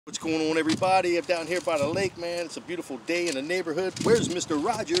What's going on, everybody? I'm down here by the lake, man. It's a beautiful day in the neighborhood. Where's Mr.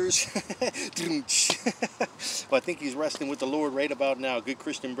 Rogers? Well, I think he's resting with the Lord right about now. Good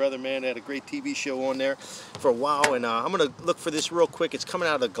Christian brother, man. They had a great TV show on there for a while, and I'm going to look for this real quick. It's coming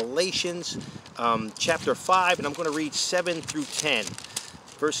out of Galatians chapter 5, and I'm going to read 7 through 10.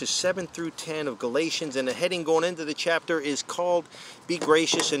 Verses 7 through 10 of Galatians, and the heading going into the chapter is called Be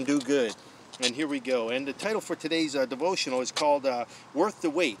Gracious and Do Good. And here we go. And the title for today's devotional is called Worth the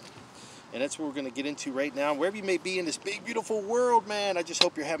Wait. And that's what we're going to get into right now. Wherever you may be in this big, beautiful world, man, I just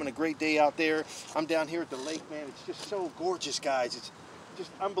hope you're having a great day out there. I'm down here at the lake, man. It's just so gorgeous, guys. It's just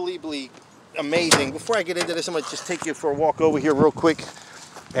unbelievably amazing. Before I get into this, I'm going to just take you for a walk over here real quick.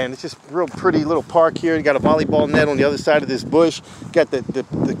 And it's just a real pretty little park here. You got a volleyball net on the other side of this bush. Got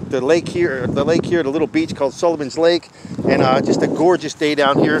the lake here, the little beach called Sullivan's Lake. And just a gorgeous day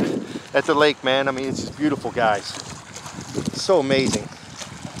down here at the lake, man. I mean, it's just beautiful, guys. It's so amazing.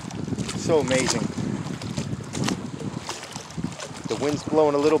 So amazing. The wind's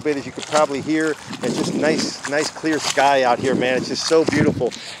blowing a little bit, as you could probably hear. It's just nice clear sky out here, man. It's just so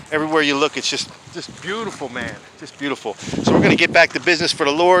beautiful. Everywhere you look, it's just beautiful, man. Just beautiful. So we're going to get back to business for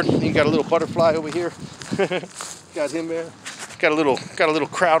the Lord. You got a little butterfly over here. Got him there. Got a little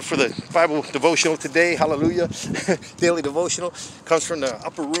crowd for the Bible devotional today. Hallelujah. Daily devotional comes from the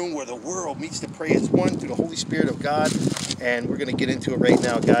upper room where the world meets to pray as one through the Holy Spirit of God. And we're going to get into it right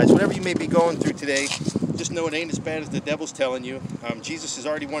now, guys. Whatever you may be going through today, just know it ain't as bad as the devil's telling you. Jesus has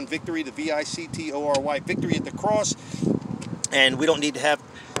already won victory, the V-I-C-T-O-R-Y, victory at the cross. And we don't need to have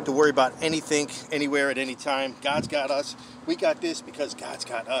to worry about anything, anywhere, at any time. God's got us. We got this because God's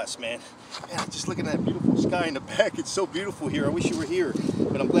got us, man. Man, just looking at that beautiful sky in the back. It's so beautiful here. I wish you were here.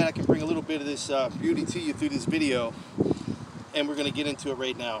 But I'm glad I can bring a little bit of this beauty to you through this video. And we're going to get into it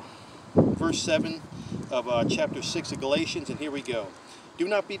right now. Verse 7 of chapter 6 of Galatians, and here we go. Do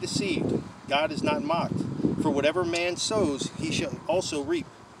not be deceived. God is not mocked. For whatever man sows, he shall also reap.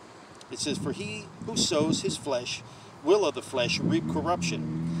 It says, for he who sows his flesh will of the flesh reap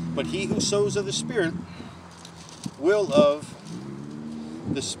corruption, but he who sows of the Spirit will of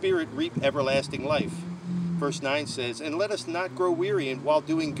the Spirit reap everlasting life. Verse 9 says, and let us not grow weary while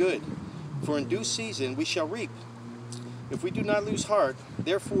doing good, for in due season we shall reap. If we do not lose heart,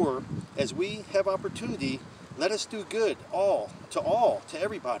 therefore, as we have opportunity, let us do good, to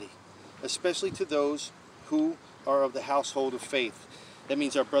everybody, especially to those who are of the household of faith. That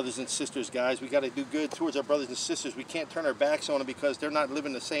means our brothers and sisters, guys. We got to do good towards our brothers and sisters. We can't turn our backs on them because they're not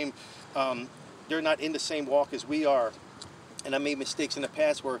living the same, they're not in the same walk as we are. And I made mistakes in the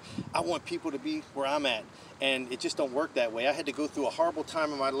past where I want people to be where I'm at, and it just don't work that way. I had to go through a horrible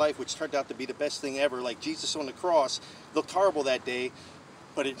time in my life, which turned out to be the best thing ever. Like Jesus on the cross looked horrible that day,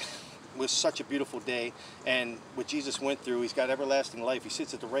 but it was such a beautiful day. And what Jesus went through, he's got everlasting life. He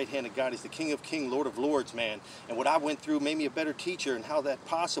sits at the right hand of God. He's the King of Kings, Lord of Lords, man. And what I went through made me a better teacher. And how that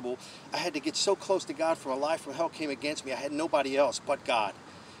possible, I had to get so close to God from a life from hell came against me. I had nobody else but God.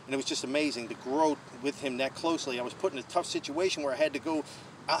 And it was just amazing to grow with him that closely. I was put in a tough situation where I had to go,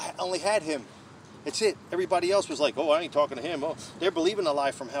 I only had him. That's it. Everybody else was like, oh, I ain't talking to him. Oh, they're believing a lie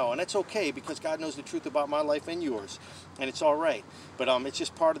from hell. And that's okay, because God knows the truth about my life and yours. And it's all right. But it's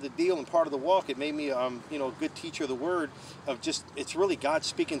just part of the deal and part of the walk. It made me, a good teacher of the word. It's really God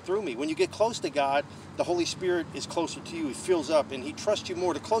speaking through me. When you get close to God, the Holy Spirit is closer to you. He fills up and he trusts you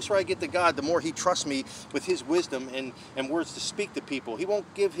more. The closer I get to God, the more he trusts me with his wisdom and words to speak to people. He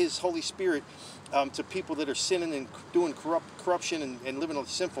won't give his Holy Spirit to people that are sinning and doing corruption and living a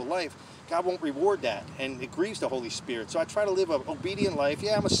sinful life. God won't reward that, and it grieves the Holy Spirit. So I try to live an obedient life.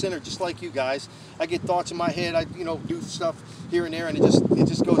 Yeah, I'm a sinner just like you guys. I get thoughts in my head. I do stuff here and there, and it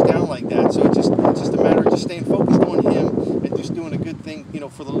just goes down like that. So it's just a matter of just staying focused on him and just doing a good thing,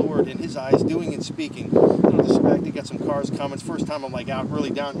 for the Lord in his eyes, doing and speaking. Distracted, got some cars coming. It's first time I'm like out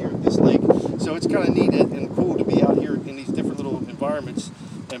really down here at this lake. So it's kind of neat and cool to be out here in these different little environments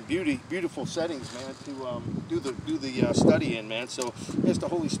and beautiful settings, man, to do the study in, man. So there's the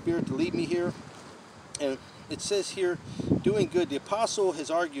Holy Spirit to lead me here. And it says here, doing good. The apostle has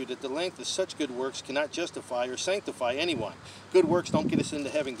argued that the length of such good works cannot justify or sanctify anyone. Good works don't get us into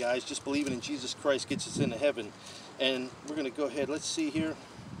heaven, guys. Just believing in Jesus Christ gets us into heaven. And we're going to go ahead. Let's see here.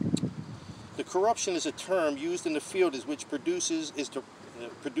 The corruption is a term used in the field which produces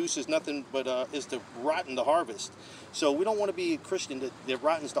nothing but is to rotten the harvest. So we don't want to be a Christian that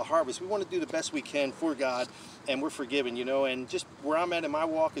rottens the harvest. We want to do the best we can for God, and we're forgiven, and just where I'm at in my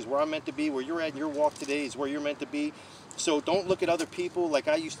walk is where I'm meant to be. Where you're at in your walk today is where you're meant to be. So don't look at other people like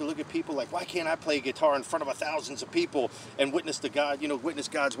I used to look at people like, why can't I play guitar in front of thousands of people and witness to God, you know, witness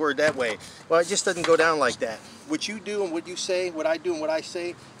God's word that way? Well, it just doesn't go down like that. What you do and what you say, what I do and what I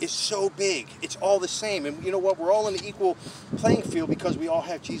say is so big. It's all the same. And you know what? We're all in the equal playing field because we all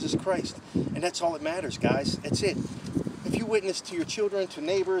have Jesus Christ. And that's all that matters, guys. That's it. If you witness to your children, to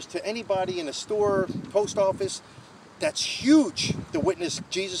neighbors, to anybody in a store, post office, that's huge to witness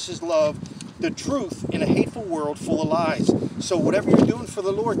Jesus' love, the truth in a hateful world full of lies. So whatever you're doing for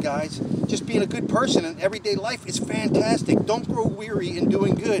the Lord, guys, just being a good person in everyday life is fantastic. Don't grow weary in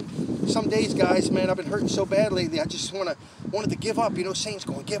doing good. Some days, guys, man, I've been hurting so bad lately, I just wanted to give up. You know, Saints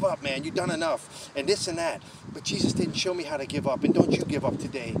going, give up, man, you've done enough, and this and that. But Jesus didn't show me how to give up, and don't you give up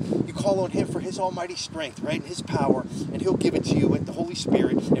today. You call on him for his almighty strength, right, and his power, and he'll give it to you with the Holy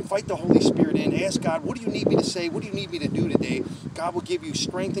Spirit. Invite the Holy Spirit in. Ask God, what do you need me to say? What do you need me to do today? God will give you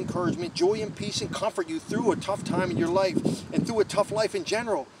strength, encouragement, joy, and peace, and comfort you through a tough time in your life and through a tough life in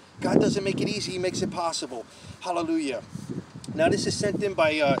general. God doesn't make it easy. He makes it possible. Hallelujah. Now, this is sent in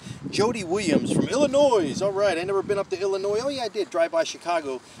by Jody Williams from Illinois. All right, I never been up to Illinois. Oh, yeah, I did drive by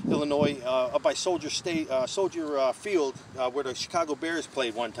Chicago, Illinois, up by Soldier Field, where the Chicago Bears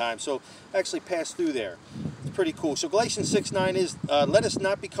played one time. So I actually passed through there. It's pretty cool. So Galatians 6:9 is, let us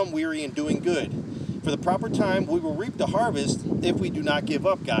not become weary in doing good. For the proper time, we will reap the harvest if we do not give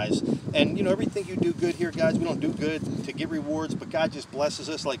up, guys. And, you know, everything you do good here, guys, we don't do good to get rewards, but God just blesses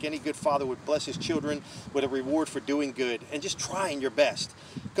us like any good father would bless his children with a reward for doing good and just trying your best.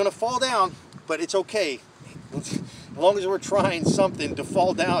 Gonna fall down, but it's okay. As long as we're trying something to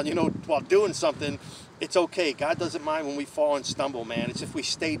fall down, you know, while doing something, it's okay. God doesn't mind when we fall and stumble, man. It's if we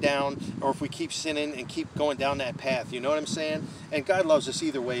stay down or if we keep sinning and keep going down that path. You know what I'm saying? And God loves us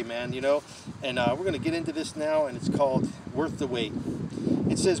either way, man, you know. And we're going to get into this now, and it's called Worth the Wait.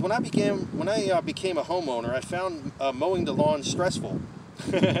 It says, when I became a homeowner, I found mowing the lawn stressful.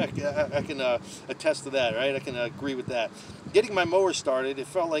 I can attest to that, right? I can agree with that. Getting my mower started, it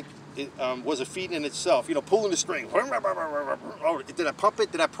felt like it was a feat in itself. You know, pulling the string. Oh, did I pump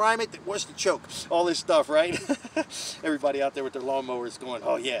it? Did I prime it? Where's the choke? All this stuff, right? Everybody out there with their lawnmowers going,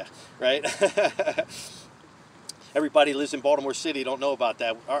 oh yeah, right? Everybody lives in Baltimore City, don't know about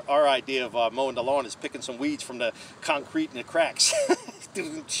that. Our idea of mowing the lawn is picking some weeds from the concrete and the cracks.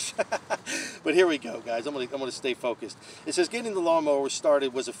 But here we go, guys. I'm gonna stay focused. It says getting the lawnmower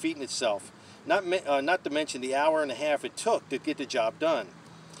started was a feat in itself. Not to mention the hour and a half it took to get the job done.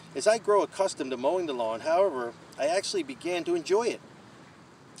 As I grow accustomed to mowing the lawn, however, I actually began to enjoy it.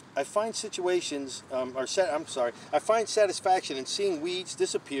 I find I find satisfaction in seeing weeds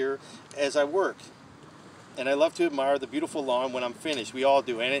disappear as I work. And I love to admire the beautiful lawn when I'm finished. We all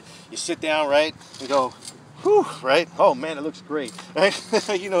do, ain't it? You sit down, right, and go, whew, right? Oh man, it looks great, right?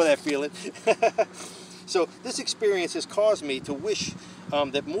 You know that feeling. So this experience has caused me to wish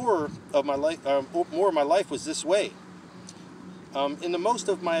that more of my life was this way. In the most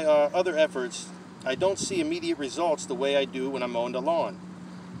of my other efforts, I don't see immediate results the way I do when I'm mowing the lawn.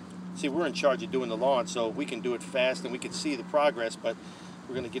 See, we're in charge of doing the lawn, so we can do it fast and we can see the progress, but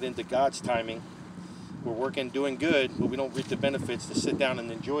we're going to get into God's timing. We're working, doing good, but we don't reap the benefits to sit down and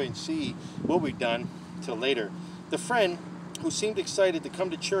enjoy and see what we've done till later. The friend who seemed excited to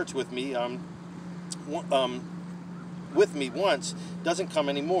come to church with me once doesn't come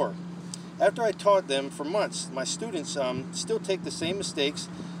anymore. After I taught them for months, my students still take the same mistakes.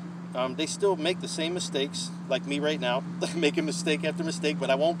 They still make the same mistakes, like me right now, making mistake after mistake, but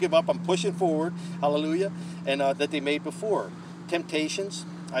I won't give up. I'm pushing forward, hallelujah, and that they made before. Temptations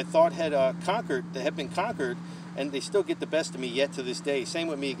I thought had been conquered, and they still get the best of me yet to this day. Same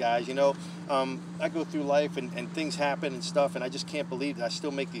with me, guys. You know, I go through life and things happen and stuff, and I just can't believe that I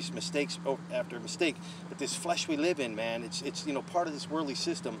still make these mistakes after mistake. But this flesh we live in, man, it's you know, part of this worldly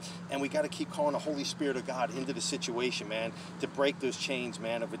system, and we got to keep calling the Holy Spirit of God into the situation, man, to break those chains,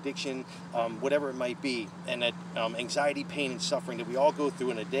 man, of addiction, whatever it might be, and that anxiety, pain, and suffering that we all go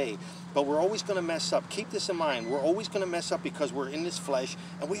through in a day. But we're always going to mess up. Keep this in mind. We're always going to mess up because we're in this flesh,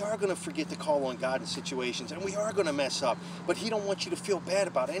 and we are going to forget to call on God in situations, and we are going to mess up. But He don't want you to feel bad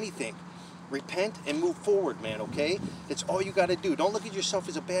about anything. Repent and move forward, man, okay? That's all you got to do. Don't look at yourself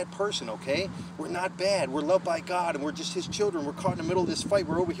as a bad person, okay? We're not bad. We're loved by God, and we're just His children. We're caught in the middle of this fight.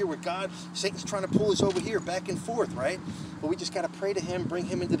 We're over here with God. Satan's trying to pull us over here, back and forth, right? But we just got to pray to Him, bring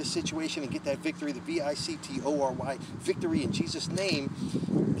Him into the situation, and get that victory, the V-I-C-T-O-R-Y, victory in Jesus' name.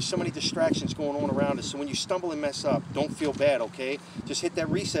 There's so many distractions going on around us, so when you stumble and mess up, don't feel bad, okay? Just hit that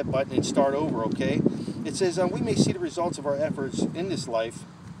reset button and start over, okay? It says, we may see the results of our efforts in this life.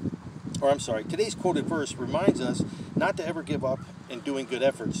 Today's quoted verse reminds us not to ever give up in doing good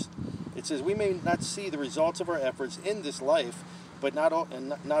efforts. It says we may not see the results of our efforts in this life, but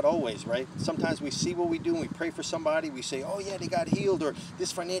not always, right? Sometimes we see what we do and we pray for somebody. We say, oh yeah, they got healed, or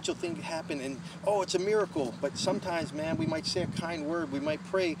this financial thing happened, and oh, it's a miracle. But sometimes, man, we might say a kind word, we might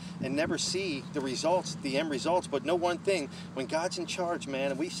pray and never see the results, the end results. But know one thing, when God's in charge, man,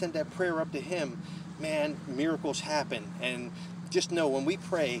 and we send that prayer up to him, man, miracles happen. And just know when we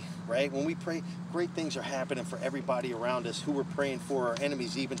pray, right? When we pray, great things are happening for everybody around us who we're praying for, our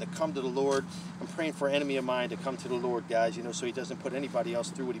enemies even, to come to the Lord. I'm praying for an enemy of mine to come to the Lord, guys, you know, so he doesn't put anybody else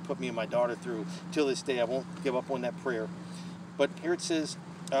through what he put me and my daughter through. Till this day, I won't give up on that prayer. But here it says,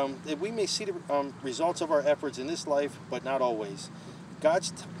 that we may see the results of our efforts in this life, but not always.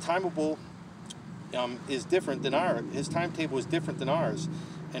 God's timetable is different than ours. His timetable is different than ours.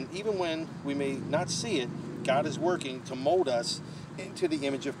 And even when we may not see it, God is working to mold us into the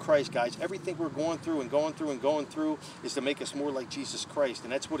image of Christ, guys. Everything we're going through is to make us more like Jesus Christ.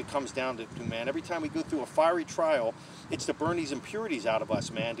 And that's what it comes down to, man. Every time we go through a fiery trial, it's to burn these impurities out of us,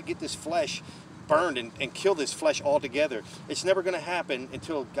 man, to get this flesh burned and kill this flesh altogether. It's never going to happen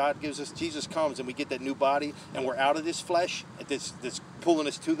until God gives us, Jesus comes and we get that new body and we're out of this flesh that's pulling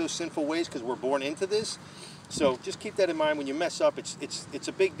us to those sinful ways, because we're born into this. So just keep that in mind. When you mess up, it's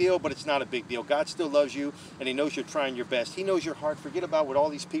a big deal, but it's not a big deal. God still loves you, and he knows you're trying your best. He knows your heart. Forget about what all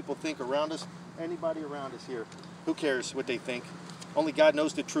these people think around us. Anybody around us here, who cares what they think? Only God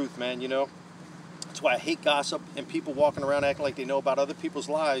knows the truth, man, you know. That's why I hate gossip and people walking around acting like they know about other people's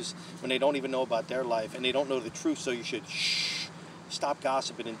lives when they don't even know about their life, and they don't know the truth. So you should stop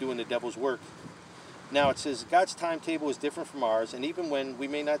gossiping and doing the devil's work. Now it says God's timetable is different from ours, and even when we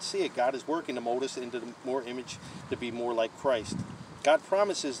may not see it, God is working to mold us into the more image, to be more like Christ. God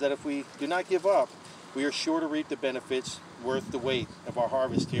promises that if we do not give up, we are sure to reap the benefits worth the wait of our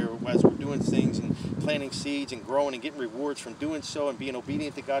harvest here as we're doing things and planting seeds and growing and getting rewards from doing so and being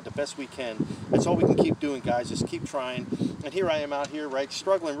obedient to God the best we can. That's all we can keep doing, guys. Just keep trying. And here I am out here, right,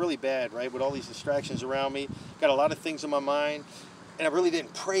 struggling really bad, right, with all these distractions around me. Got a lot of things on my mind. And I really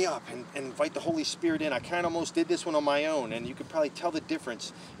didn't pray up and invite the Holy Spirit in. I kind of almost did this one on my own, and you could probably tell the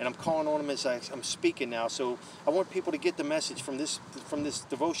difference. And I'm calling on him as I'm speaking now. So I want people to get the message from this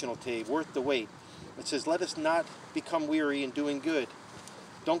devotional tape, worth the wait. It says, "Let us not become weary in doing good."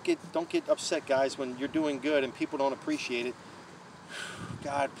 Don't get upset, guys, when you're doing good and people don't appreciate it.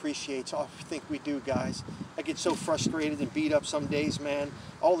 God appreciates everything we do, guys. I get so frustrated and beat up some days, man.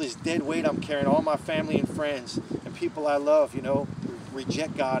 All this dead weight I'm carrying, all my family and friends and people I love, you know,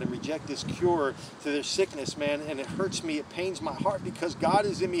 reject God and reject this cure to their sickness, man. And it hurts me. It pains my heart because God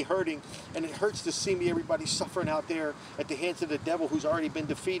is in me hurting. And it hurts to see me, everybody suffering out there at the hands of the devil who's already been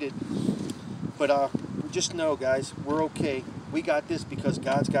defeated. But just know, guys, we're okay. We got this because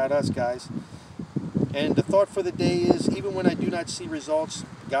God's got us, guys. And the thought for the day is, even when I do not see results,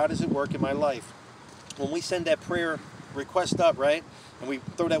 God is at work in my life. When we send that prayer request up, right, and we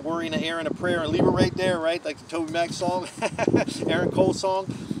throw that worry in the air in a prayer and leave it right there, right, like the Toby Mac song, Aaron Cole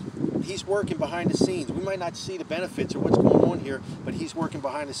song, he's working behind the scenes. We might not see the benefits or what's going on here, but he's working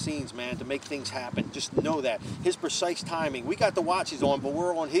behind the scenes, man, to make things happen. Just know that. His precise timing. We got the watches on, but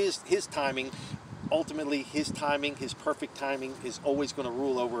we're on his timing. Ultimately, his timing, his perfect timing, is always going to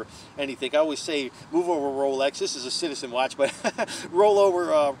rule over anything. I always say, move over Rolex. This is a Citizen watch, but move over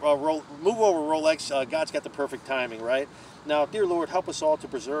Rolex. God's got the perfect timing, right? Now, dear Lord, help us all to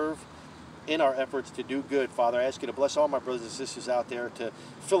preserve in our efforts to do good. Father, I ask you to bless all my brothers and sisters out there, to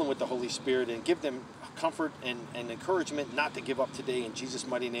fill them with the Holy Spirit and give them comfort and encouragement not to give up today. In Jesus'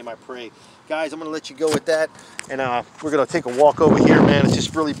 mighty name I pray. Guys, I'm going to let you go with that, and we're going to take a walk over here, man. It's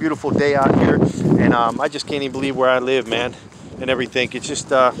just a really beautiful day out here, and I just can't even believe where I live, man, and everything. It's just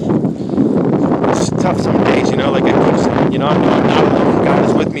tough some days, you know, like I keep, you know, I'm not alone. God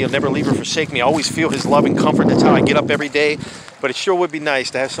is with me. He'll never leave or forsake me. I always feel his love and comfort. That's how I get up every day. But it sure would be nice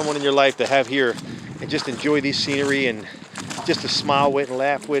to have someone in your life to have here and just enjoy this scenery and just to smile with and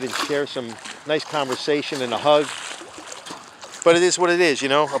laugh with and share some nice conversation and a hug. But it is what it is, you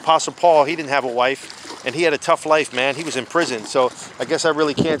know. Apostle Paul, he didn't have a wife, and he had a tough life, man. He was in prison, so I guess I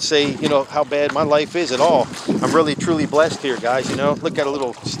really can't say, you know, how bad my life is at all. I'm really, truly blessed here, guys, you know. Look at a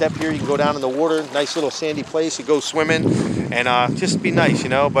little step here. You can go down in the water, nice little sandy place. You go swimming, and just be nice, you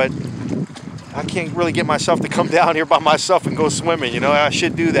know. But I can't really get myself to come down here by myself and go swimming, you know. I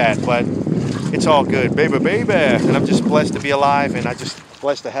should do that, but it's all good, baby. And I'm just blessed to be alive, and I'm just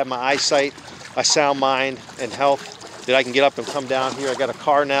blessed to have my eyesight, a sound mind, and health, that I can get up and come down here. I got a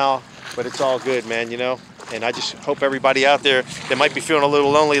car now, but it's all good, man, you know. And I just hope everybody out there that might be feeling a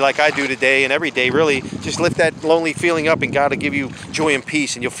little lonely like I do today and every day, really, just lift that lonely feeling up, and God will give you joy and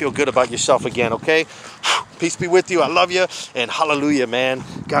peace, and you'll feel good about yourself again, okay? Peace be with you. I love you. And hallelujah, man.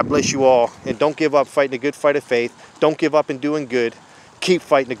 God bless you all. And don't give up fighting a good fight of faith. Don't give up in doing good. Keep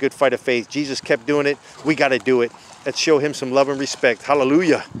fighting a good fight of faith. Jesus kept doing it. We got to do it. Let's show him some love and respect.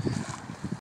 Hallelujah.